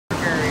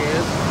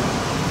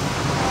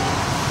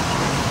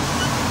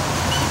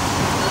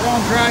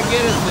try to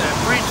get us a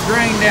French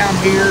drain down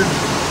here,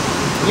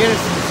 get us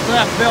some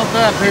stuff built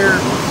up here,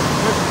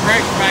 put some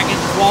pressure back in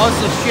the wall.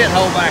 This is a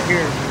shithole back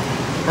here.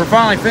 We're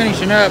finally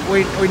finishing up.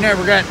 We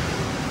never got,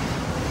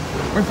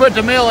 we put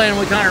the mill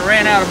in, we kind of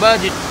ran out of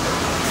budget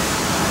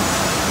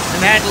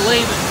and had to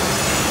leave it.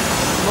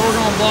 So we're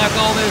gonna block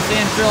all this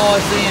in, fill all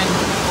this in,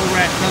 over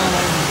that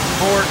tunnel,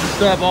 port and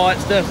stuff, all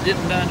that stuff's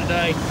getting done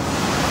today.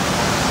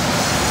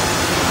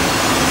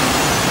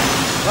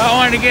 So I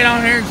wanted to get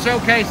on here and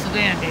showcase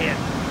the indent.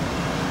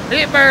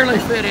 It barely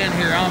fit in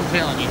here, I'm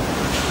telling you.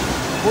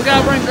 We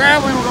gotta bring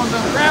gravel in, we're gonna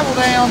dump gravel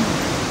down,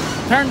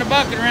 turn the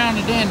bucket around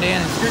the indent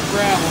and scoop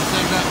gravel and set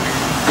it up here.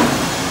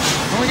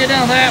 When we get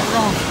done with that, we're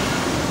gonna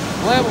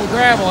level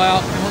gravel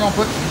out and we're gonna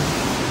put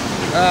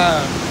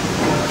some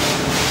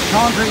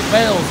concrete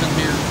bales in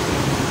here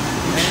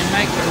and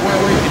make it where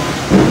we can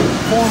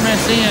form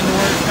this in to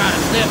where it's kind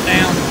of step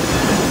down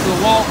so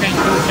the wall can't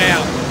push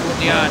out. That's what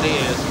the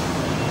idea is.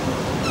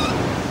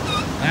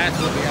 That's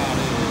what the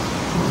idea is.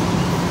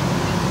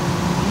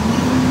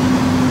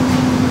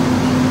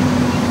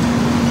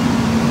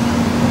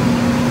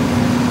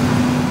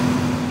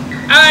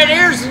 Alright,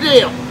 here's the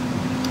deal.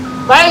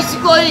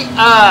 Basically,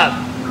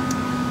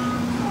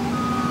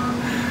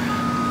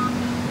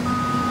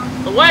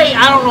 the way,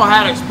 I don't know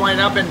how to explain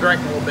it. I've been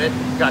drinking a little bit.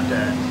 Got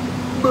the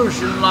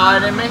Bushing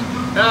light in me.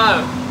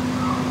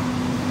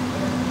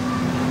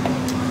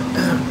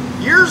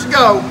 Years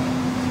ago,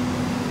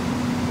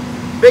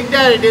 Big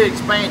Daddy did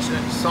expansion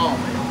at the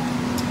sawmill.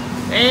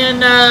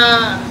 And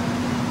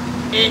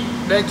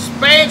the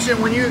expansion,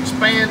 when you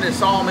expand the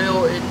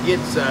sawmill, it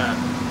gets,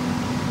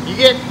 you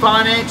get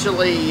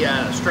financially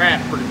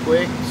strapped pretty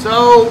quick.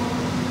 So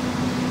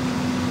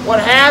what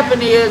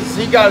happened is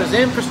he got his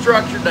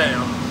infrastructure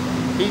down.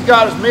 He's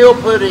got his mill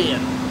put in.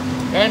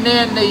 And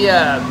then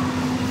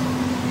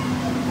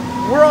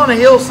we're on a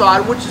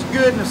hillside, which is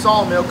good in the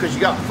sawmill because you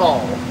got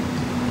fall.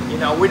 You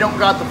know, we don't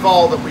got the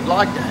fall that we'd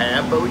like to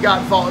have, but we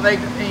got fall.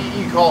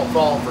 You call it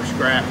fall for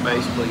scrap,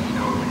 basically. You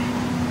know, when you,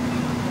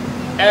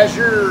 as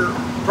you're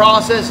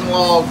processing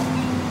log,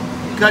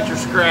 you cut your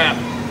scrap,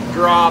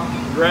 drop,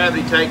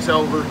 gravity takes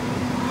over.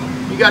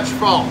 You got your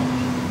fall.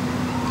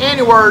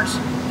 Any words,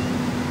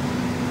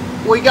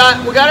 we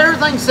got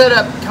everything set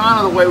up kind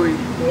of the way we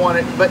want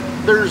it, but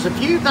there's a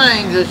few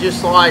things that's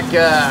just like,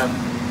 I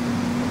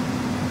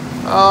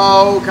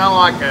don't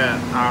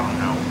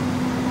know.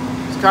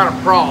 It's kind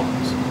of problems.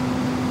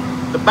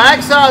 The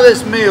back side of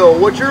this mill,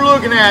 what you're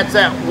looking at is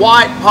that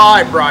white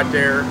pipe right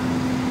there,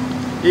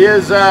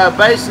 is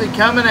basically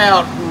coming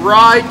out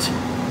right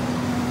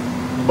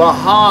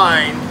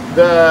behind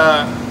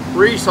the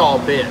resaw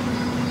pit.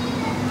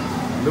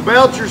 The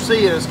belt you're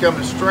seeing is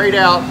coming straight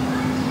out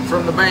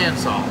from the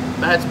bandsaw.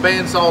 That's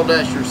bandsaw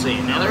dust you're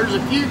seeing. Now there's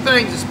a few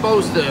things that's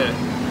supposed to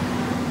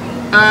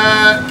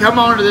come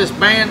onto this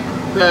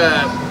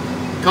the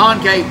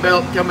concave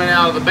belt coming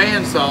out of the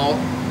bandsaw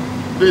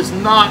that's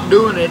not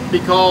doing it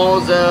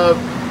because of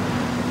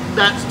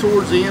that's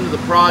towards the end of the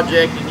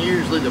project and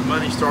usually the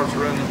money starts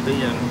running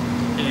thin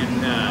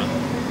and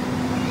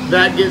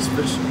that gets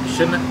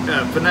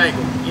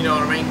finagled, you know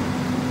what I mean?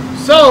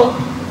 So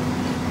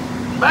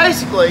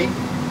basically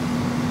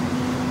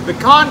the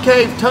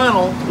concave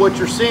tunnel, what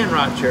you're seeing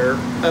right there,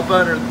 up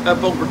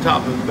over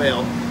top of the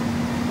belt,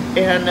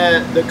 and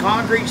the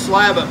concrete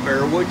slab up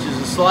there, which is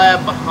a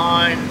slab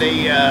behind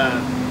the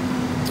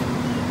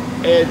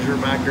edge or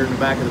back there in the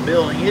back of the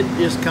building, it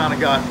just kind of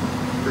got,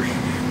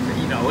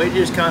 you know, it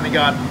just kind of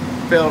got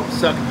felt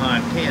sucking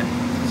behind tent,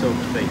 so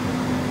to speak.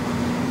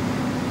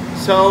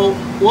 So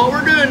what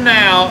we're doing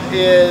now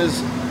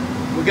is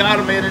we got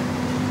a minute,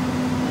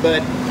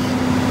 but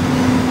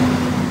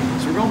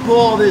so we're gonna pull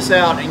all this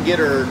out and get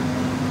her.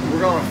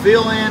 We're gonna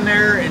fill in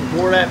there and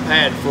pour that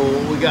pad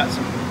full. We got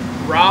some.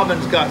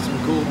 Robin's got some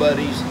cool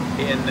buddies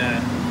and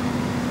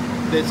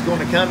that's going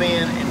to come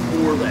in and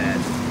pour that.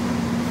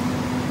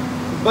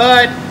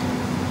 But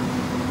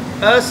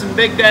us and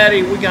Big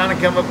Daddy, we kind of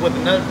come up with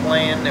another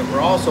plan that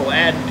we're also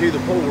adding to the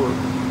pour.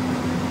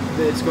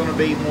 That's going to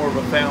be more of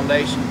a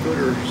foundation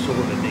footer sort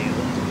of deal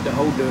to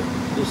hold the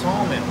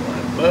sawmill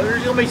up. But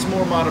there's going to be some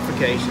more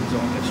modifications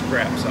on the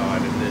scrap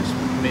side of this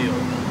mill.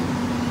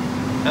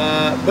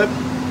 But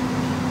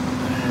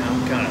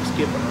I'm kind of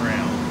skipping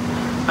around.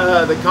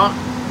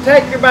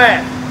 Take your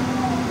bath.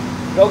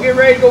 Go get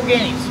ready to go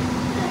guineas.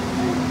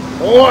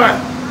 Boy.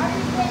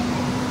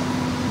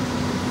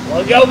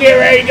 Well, go get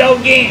ready to go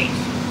guineas.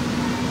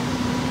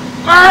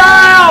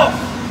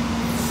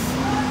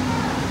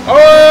 Or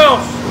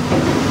else.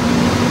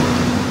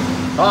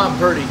 I'm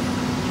pretty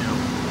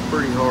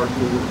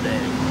hardcore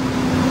daddy.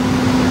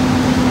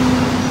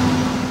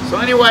 So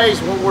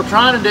anyways, what we're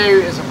trying to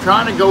do is I'm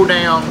trying to go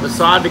down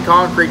beside the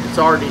concrete that's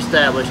already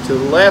established to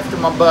the left of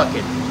my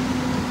bucket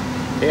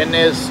in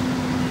this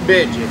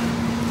bidget.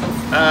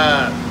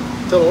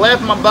 To the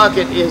left of my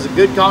bucket is a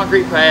good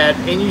concrete pad,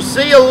 and you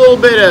see a little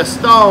bit of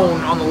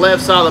stone on the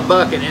left side of the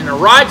bucket. And the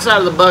right side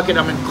of the bucket,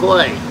 I'm in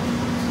clay.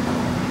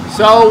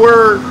 So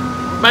we're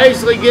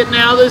basically getting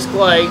out of this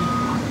clay,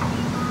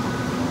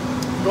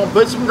 gonna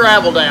put some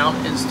gravel down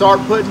and start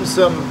putting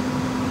some,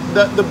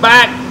 the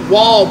back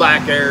wall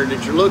back there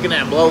that you're looking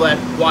at below that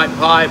white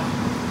pipe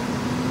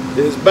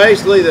is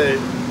basically the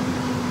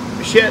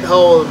shit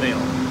hole of the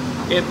mill.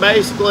 It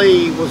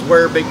basically was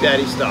where Big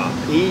Daddy stopped.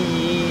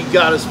 He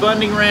got his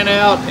funding ran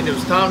out, and it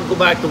was time to go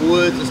back to the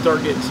woods and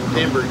start getting some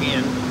timber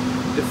again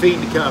to feed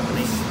the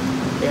company.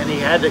 And he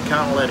had to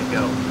kind of let it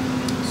go.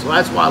 So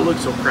that's why it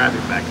looks so crappy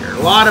back there.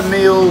 A lot of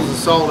mills, the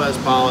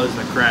sawdust pile is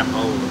the crap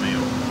hole of the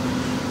mill,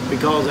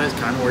 because that's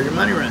kind of where your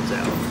money runs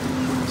out.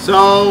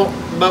 So,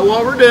 but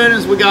what we're doing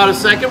is we got a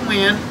second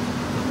wind.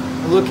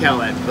 Look how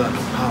that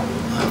bucket, I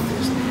love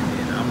this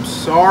din-din. I'm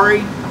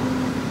sorry,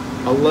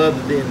 I love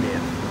the din-din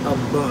a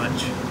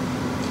bunch.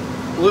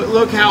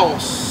 Look how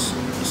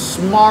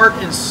smart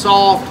and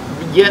soft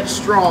yet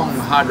strong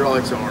the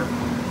hydraulics are.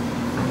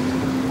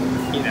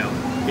 You know,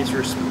 it's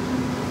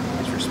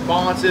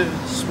responsive,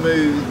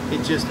 smooth,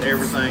 it's just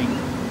everything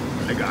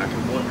a guy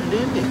could want in a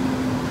din-din.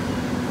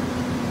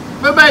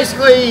 But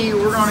basically,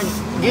 we're going to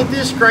get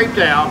this scraped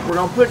out. We're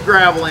going to put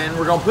gravel in.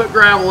 We're going to put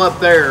gravel up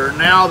there.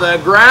 Now the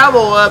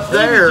gravel up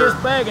there,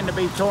 just begging to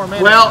be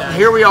tormented. Well,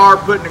 here we are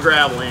putting the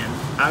gravel in.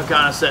 I'm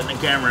kind of setting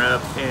the camera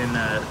up,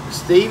 and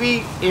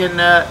Stevie in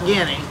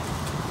Guinea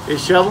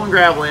is shoveling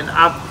gravel in.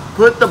 I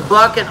put the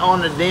bucket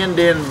on the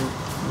din-din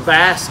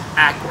bass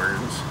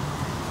backwards,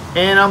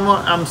 and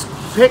I'm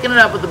picking it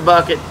up with the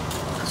bucket,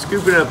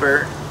 scooping it up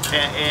there,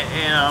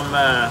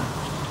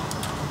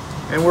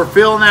 and we're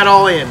filling that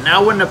all in.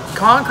 Now when the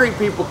concrete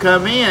people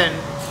come in,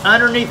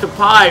 underneath the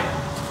pipe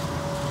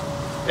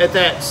at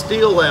that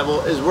steel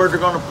level is where they're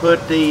going to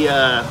put the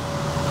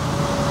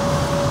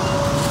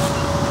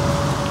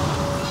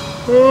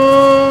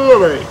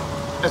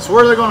that's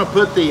where they're going to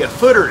put the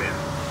footer in.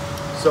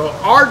 So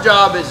our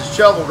job is to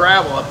shovel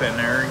gravel up in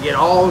there and get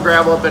all the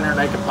gravel up in there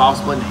they could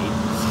possibly need.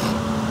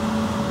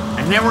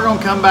 And then we're going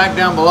to come back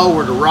down below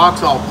where the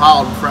rock's all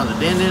piled in front of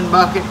the din-din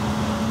bucket,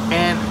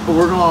 and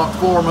we're going to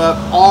form up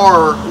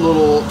our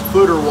little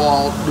footer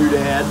wall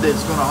doodad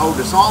that's going to hold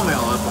the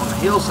sawmill up on the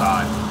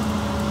hillside.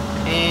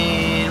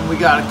 And we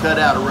got to cut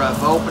out a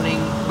rough opening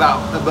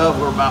about above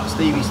where about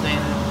Stevie's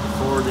standing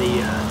for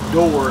the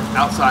door,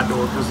 outside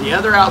door, because the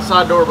other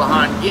outside door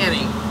behind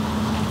Guinea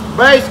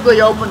basically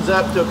opens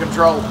up to a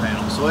control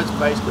panel, so it's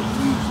basically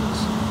useless.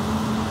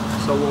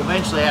 So we'll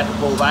eventually have to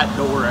pull that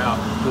door out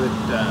and put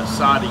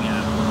siding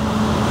up.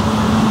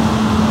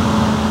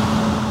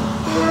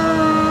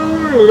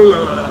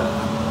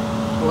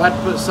 We'll have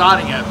to put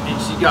siding up,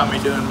 and she got me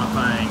doing my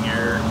thing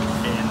here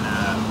and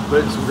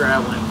putting some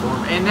gravel in for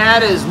them. And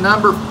that is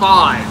number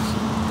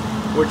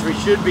 5s, which we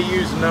should be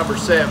using number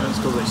 7s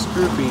because they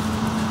screw beat.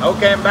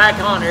 Okay, I'm back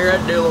on here. I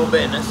had to do a little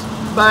business.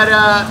 But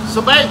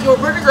so basically, we're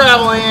putting the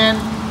gravel in.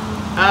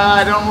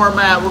 I don't know where I'm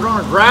at. We're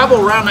going to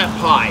gravel around that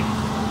pipe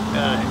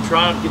and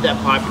try to get that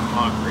pipe in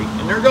concrete.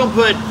 And they're going to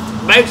put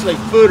basically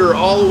footer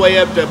all the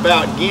way up to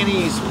about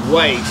Guinea's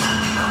waist.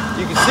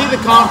 You can see the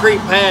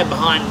concrete pad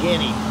behind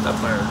Guinea up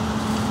there.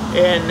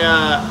 And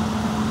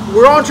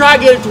we're going to try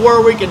to get it to where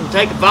we can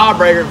take a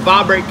vibrator and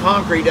vibrate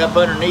concrete up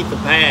underneath the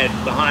pad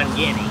behind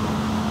Guinea.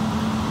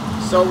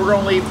 So we're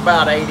going to leave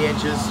about 8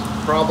 inches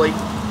probably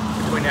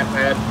between that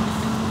pad.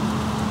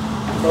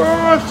 Oh,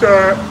 I'm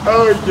sorry.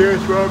 Oh, yes,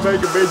 well, I'm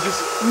making bitches.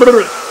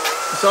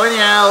 So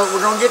anyhow,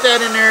 we're going to get that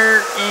in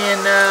there,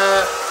 and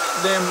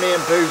then me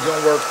and Pooh's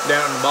going to work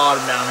down the bottom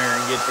down there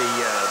and get the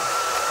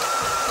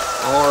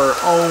our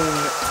own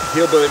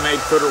hillbilly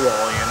made footer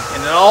wall in.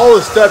 And then all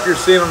the stuff you're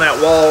seeing on that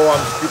wall,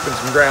 I'm scooping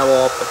some gravel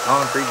off the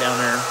concrete down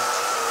there.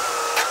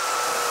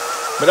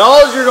 But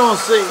all you're going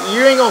to see,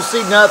 you ain't going to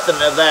see nothing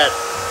of that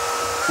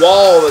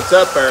wall that's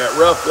up there, that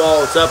rough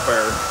wall that's up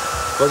there,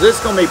 because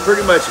it's going to be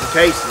pretty much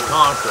encased in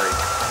concrete.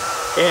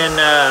 And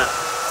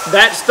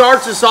that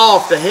starts us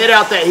off to head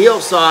out that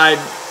hillside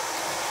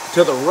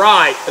to the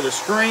right of the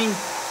screen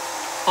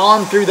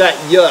on through that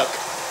yuck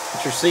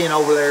that you're seeing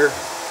over there.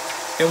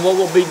 And what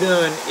we'll be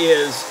doing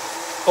is,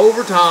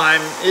 over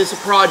time, it's a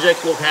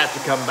project we'll have to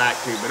come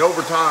back to, but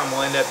over time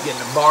we'll end up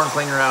getting a barn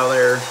cleaner out of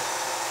there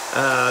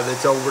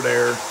that's over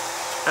there.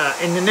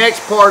 In the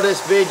next part of this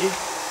video,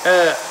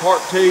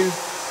 part 2,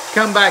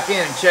 come back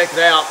in and check it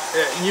out.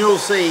 You'll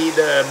see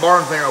the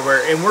barn cleaner over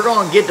there, and we're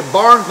going to get the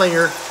barn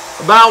cleaner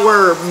about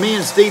where me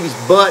and Stevie's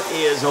butt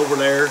is over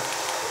there.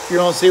 You're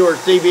going to see where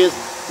Stevie is.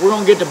 We're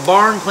going to get the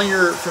barn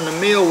cleaner from the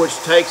mill, which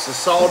takes the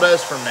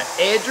sawdust from the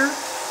edger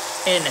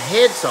and the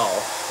head saw,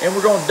 and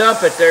we're going to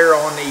dump it there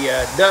on the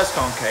dust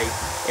concave,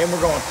 and we're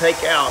going to take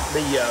out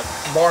the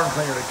barn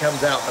cleaner that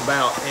comes out and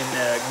about and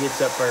gets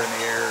up there in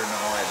the air and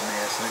all that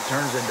mess, and it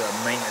turns into a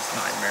maintenance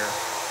nightmare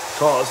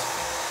because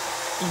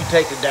you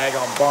take the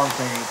daggone barn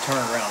cleaner and you turn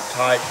it around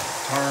tight,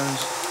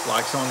 turns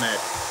like it's on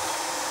that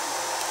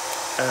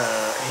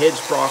head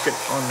sprocket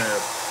on the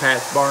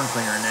past barn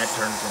cleaner, and that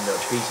turns into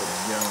a piece of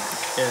junk.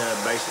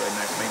 Basically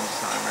makes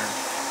maintenance nightmare.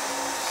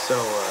 So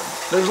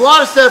there's a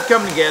lot of stuff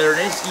coming together, and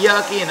it's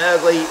yucky and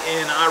ugly,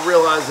 and I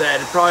realize that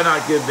it's probably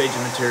not good video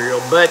material,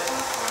 but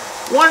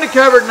wanted to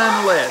cover it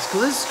nonetheless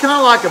because this is kind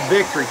of like a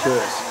victory to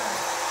us.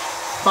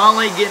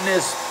 finally getting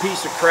this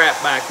piece of crap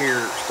back here,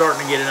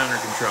 starting to get it under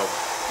control.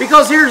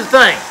 Because here's the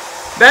thing,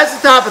 that's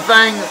the type of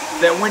thing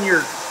that when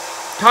you're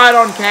tight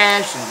on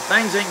cash and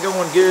things ain't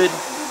going good,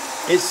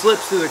 it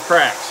slips through the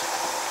cracks.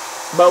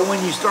 But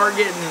when you start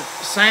getting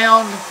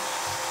sound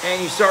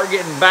and you start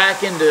getting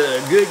back into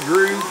a good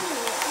groove,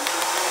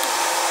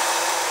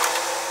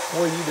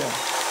 what are you doing?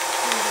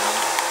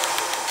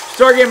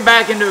 Start getting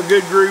back into a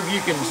good groove,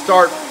 you can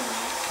start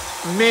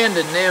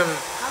mending them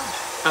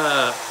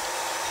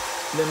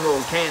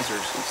little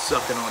cancers that's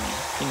sucking on you.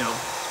 You know,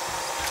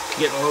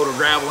 getting a load of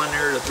gravel in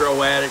there to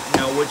throw at it. You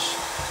know, which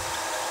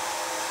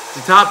it's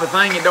the type of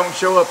thing that don't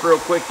show up real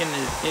quick in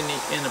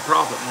the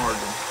profit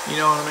margin. You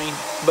know what I mean?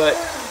 But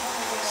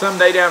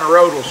someday down the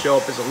road will show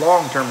up as a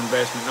long-term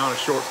investment, not a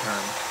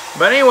short-term.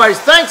 But anyways,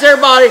 thanks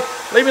everybody.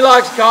 Leave me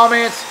likes and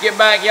comments. Get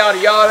back,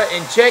 yada yada,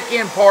 and check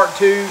in part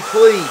 2,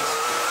 please.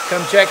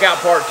 Come check out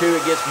part 2.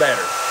 It gets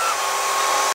better.